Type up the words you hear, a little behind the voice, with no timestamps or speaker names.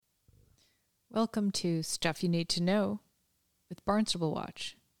Welcome to Stuff You Need to Know with Barnstable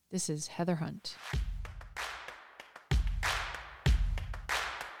Watch. This is Heather Hunt.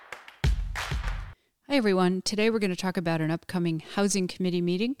 Hi everyone. Today we're going to talk about an upcoming Housing Committee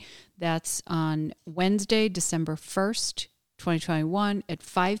meeting that's on Wednesday, December 1st, 2021 at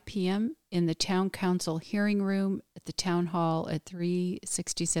 5 p.m. in the Town Council hearing room at the Town Hall at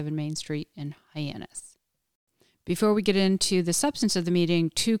 367 Main Street in Hyannis. Before we get into the substance of the meeting,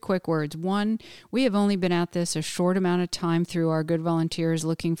 two quick words. One, we have only been at this a short amount of time through our good volunteers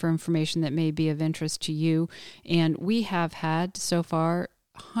looking for information that may be of interest to you. And we have had so far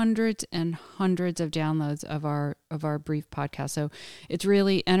hundreds and hundreds of downloads of our brief podcast. So it's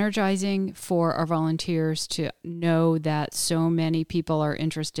really energizing for our volunteers to know that so many people are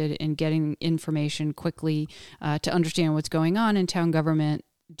interested in getting information quickly to understand what's going on in town government,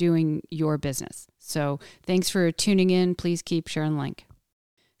 doing your business. So thanks for tuning in. Please keep sharing the link.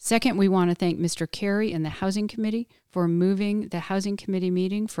 Second, we want to thank Mr. Carey and the Housing Committee for moving the Housing Committee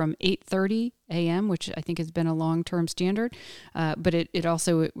meeting from 8:30 a.m., which I think has been a long-term standard, but it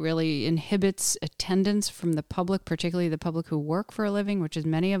also really inhibits attendance from the public, particularly the public who work for a living, which is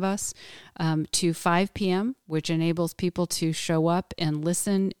many of us, to 5 p.m., which enables people to show up and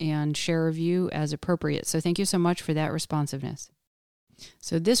listen and share a view as appropriate. So thank you so much for that responsiveness.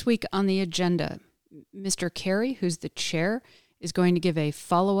 So this week on the agenda, Mr. Carey, who's the chair, is going to give a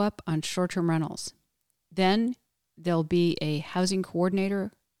follow-up on short-term rentals. Then there'll be a housing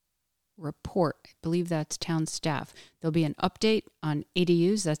coordinator report. I believe that's town staff. There'll be an update on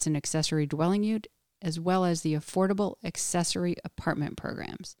ADUs, that's an accessory dwelling unit, as well as the affordable accessory apartment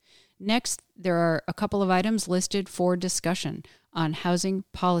programs. Next, there are a couple of items listed for discussion on housing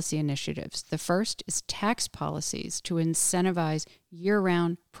policy initiatives. The first is tax policies to incentivize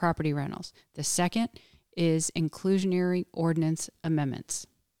year-round property rentals. The second is inclusionary ordinance amendments.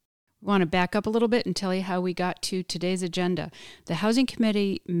 We want to back up a little bit and tell you how we got to today's agenda. The Housing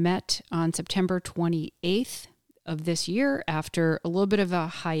Committee met on September 28th of this year after a little bit of a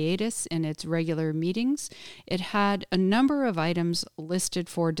hiatus in its regular meetings. It had a number of items listed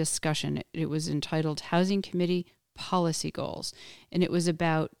for discussion. It was entitled Housing Committee Policy Goals, and it was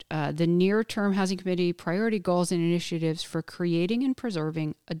about the near-term Housing Committee priority goals and initiatives for creating and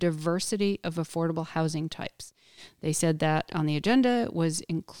preserving a diversity of affordable housing types. They said that on the agenda was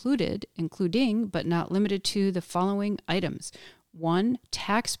including but not limited to the following items. 1,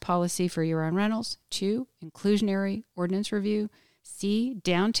 tax policy for year-round rentals. 2, inclusionary ordinance review. C,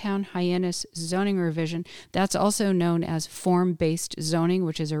 downtown Hyannis zoning revision. That's also known as form-based zoning,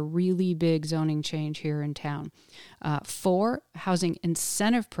 which is a really big zoning change here in town. 4, housing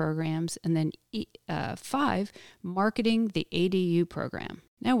incentive programs. And then 5, marketing the ADU program.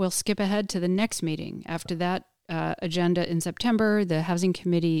 Now we'll skip ahead to the next meeting. After that agenda in September, the Housing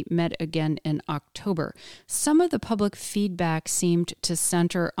Committee met again in October. Some of the public feedback seemed to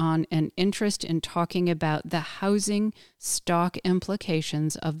center on an interest in talking about the housing stock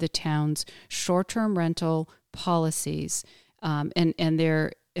implications of the town's short-term rental policies and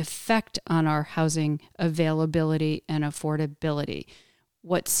their effect on our housing availability and affordability.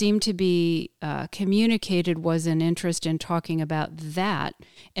 What seemed to be communicated was an interest in talking about that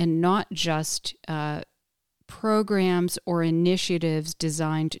and not just programs or initiatives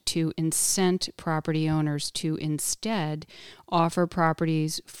designed to incent property owners to instead offer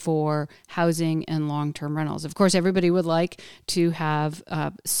properties for housing and long-term rentals. Of course, everybody would like to have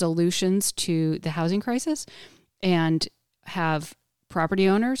solutions to the housing crisis and have property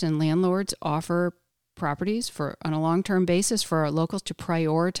owners and landlords offer properties on a long-term basis for our locals, to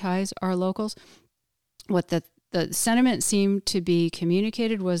prioritize our locals. What the sentiment seemed to be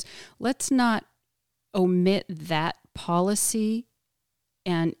communicated was, let's not omit that policy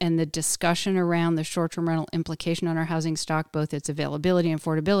and the discussion around the short-term rental implication on our housing stock, both its availability and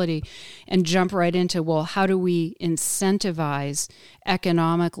affordability, and jump right into, well, how do we incentivize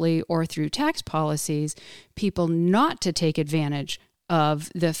economically or through tax policies people not to take advantage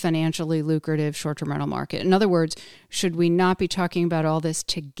of the financially lucrative short-term rental market? In other words, should we not be talking about all this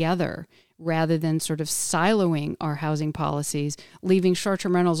together rather than sort of siloing our housing policies, leaving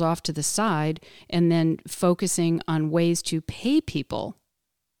short-term rentals off to the side, and then focusing on ways to pay people,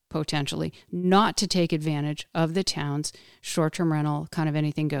 potentially, not to take advantage of the town's short-term rental kind of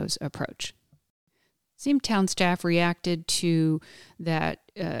anything goes approach? Seemed town staff reacted to that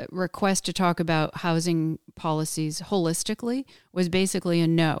request to talk about housing policies holistically was basically a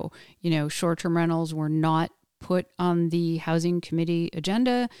no. Short-term rentals were not put on the Housing Committee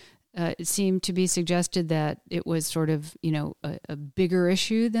agenda. It seemed to be suggested that it was sort of, a bigger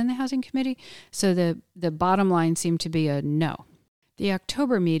issue than the Housing Committee. So the bottom line seemed to be a no. The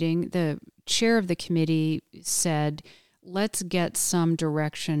October meeting, the chair of the committee said, let's get some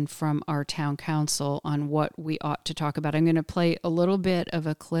direction from our town council on what we ought to talk about. I'm going to play a little bit of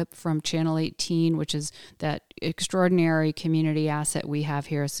a clip from Channel 18, which is that extraordinary community asset we have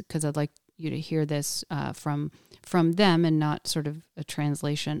here, because I'd like you to hear this from them and not sort of a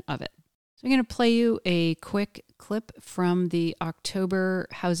translation of it. So I'm going to play you a quick clip from the October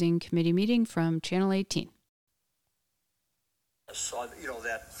Housing Committee meeting from Channel 18. So,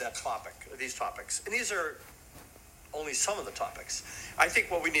 that topic, these topics. And these are only some of the topics. I think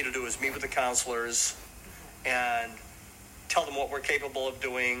what we need to do is meet with the counselors and tell them what we're capable of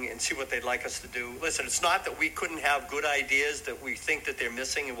doing and see what they'd like us to do. Listen, it's not that we couldn't have good ideas that we think that they're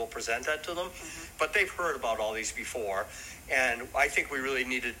missing and we'll present that to them, but they've heard about all these before. And I think we really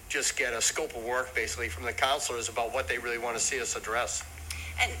need to just get a scope of work basically from the counselors about what they really want to see us address.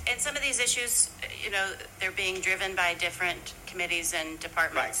 And some of these issues, they're being driven by different committees and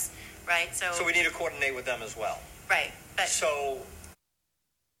departments, right? So we need to coordinate with them as well. Right. But So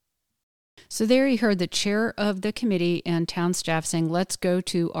there you heard the chair of the committee and town staff saying, let's go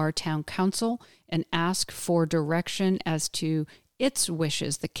to our town council and ask for direction as to its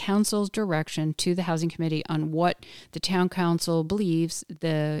wishes, the council's direction to the housing committee on what the town council believes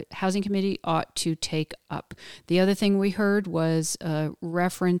the housing committee ought to take up. The other thing we heard was a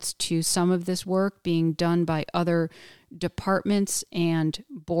reference to some of this work being done by other departments and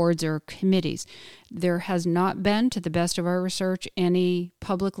boards or committees. There has not been, to the best of our research, any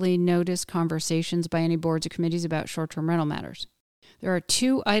publicly noticed conversations by any boards or committees about short-term rental matters. There are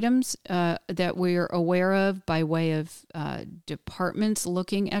two items that we're aware of by way of departments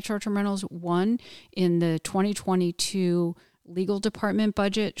looking at short-term rentals. One, in the 2022 legal department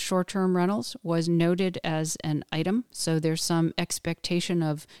budget, short-term rentals was noted as an item. So there's some expectation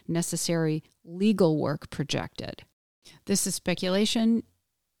of necessary legal work projected. This is speculation.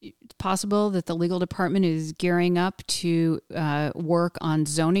 It's possible that the legal department is gearing up to work on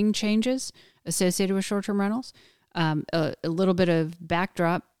zoning changes associated with short-term rentals. A little bit of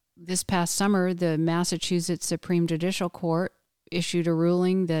backdrop. This past summer, the Massachusetts Supreme Judicial Court issued a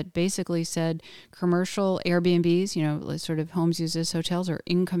ruling that basically said commercial Airbnbs, sort of homes used as hotels, are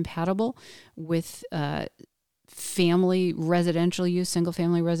incompatible with family residential use,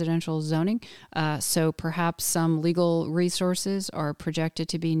 single-family residential zoning. So perhaps some legal resources are projected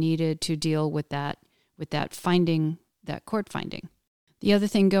to be needed to deal with that finding, that court finding. The other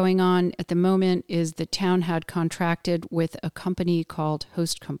thing going on at the moment is the town had contracted with a company called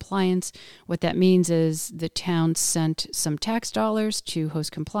Host Compliance. What that means is the town sent some tax dollars to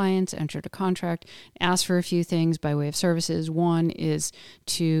Host Compliance, entered a contract, asked for a few things by way of services. One is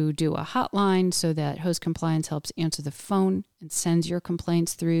to do a hotline so that Host Compliance helps answer the phone and sends your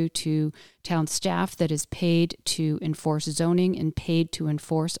complaints through to town staff that is paid to enforce zoning and paid to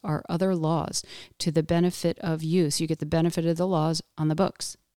enforce our other laws to the benefit of you. So you get the benefit of the laws on the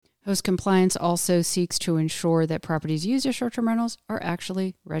books. Host Compliance also seeks to ensure that properties used as short-term rentals are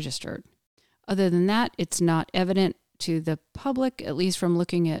actually registered. Other than that, it's not evident to the public, at least from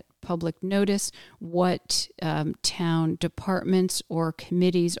looking at public notice, what town departments or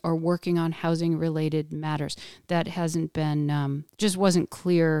committees are working on housing-related matters. That hasn't been, just wasn't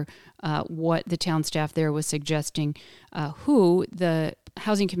clear what the town staff there was suggesting, who the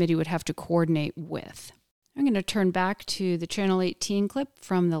housing committee would have to coordinate with. I'm going to turn back to the Channel 18 clip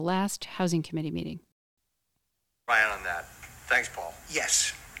from the last housing committee meeting. Ryan on that. Thanks, Paul.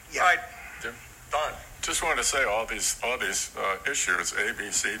 Yes. Yeah. All right, Jim. Done. Just want to say all these issues, A, B,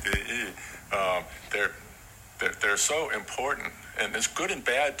 C, D, E, they're so important, and it's good and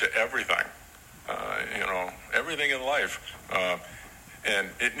bad to everything. Everything in life, and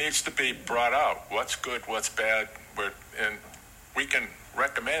it needs to be brought out. What's good, what's bad, and we can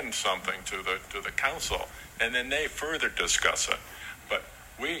recommend something to the council, and then they further discuss it. But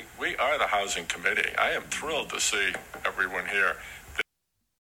we are the housing committee. I am thrilled to see everyone here.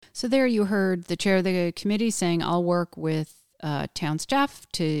 So there you heard the chair of the committee saying, I'll work with town staff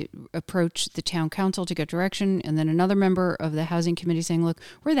to approach the town council to get direction. And then another member of the housing committee saying, look,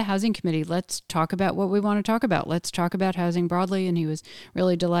 we're the housing committee. Let's talk about what we want to talk about. Let's talk about housing broadly. And he was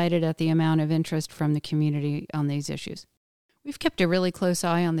really delighted at the amount of interest from the community on these issues. We've kept a really close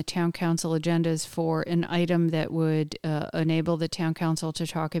eye on the town council agendas for an item that would enable the town council to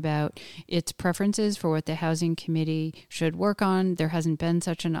talk about its preferences for what the housing committee should work on. There hasn't been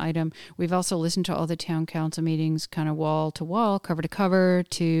such an item. We've also listened to all the town council meetings kind of wall to wall, cover to cover,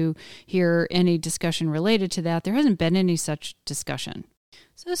 to hear any discussion related to that. There hasn't been any such discussion.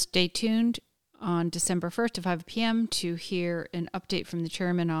 So stay tuned on December 1st at 5 p.m. to hear an update from the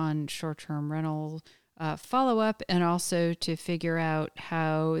chairman on short-term rental follow up, and also to figure out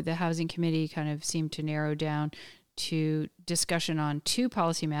how the Housing Committee kind of seemed to narrow down to discussion on 2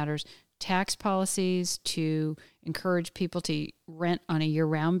 policy matters: tax policies to encourage people to rent on a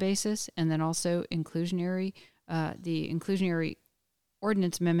year-round basis, and then also the inclusionary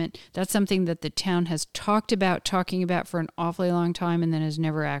ordinance amendment. That's something that the town has talking about for an awfully long time, and then has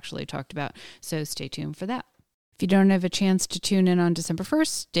never actually talked about. So stay tuned for that. If you don't have a chance to tune in on December 1st,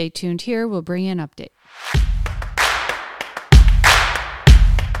 stay tuned here. We'll bring you an update.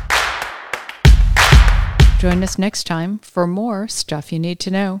 Join us next time for more Stuff You Need to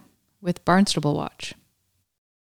Know with Barnstable Watch.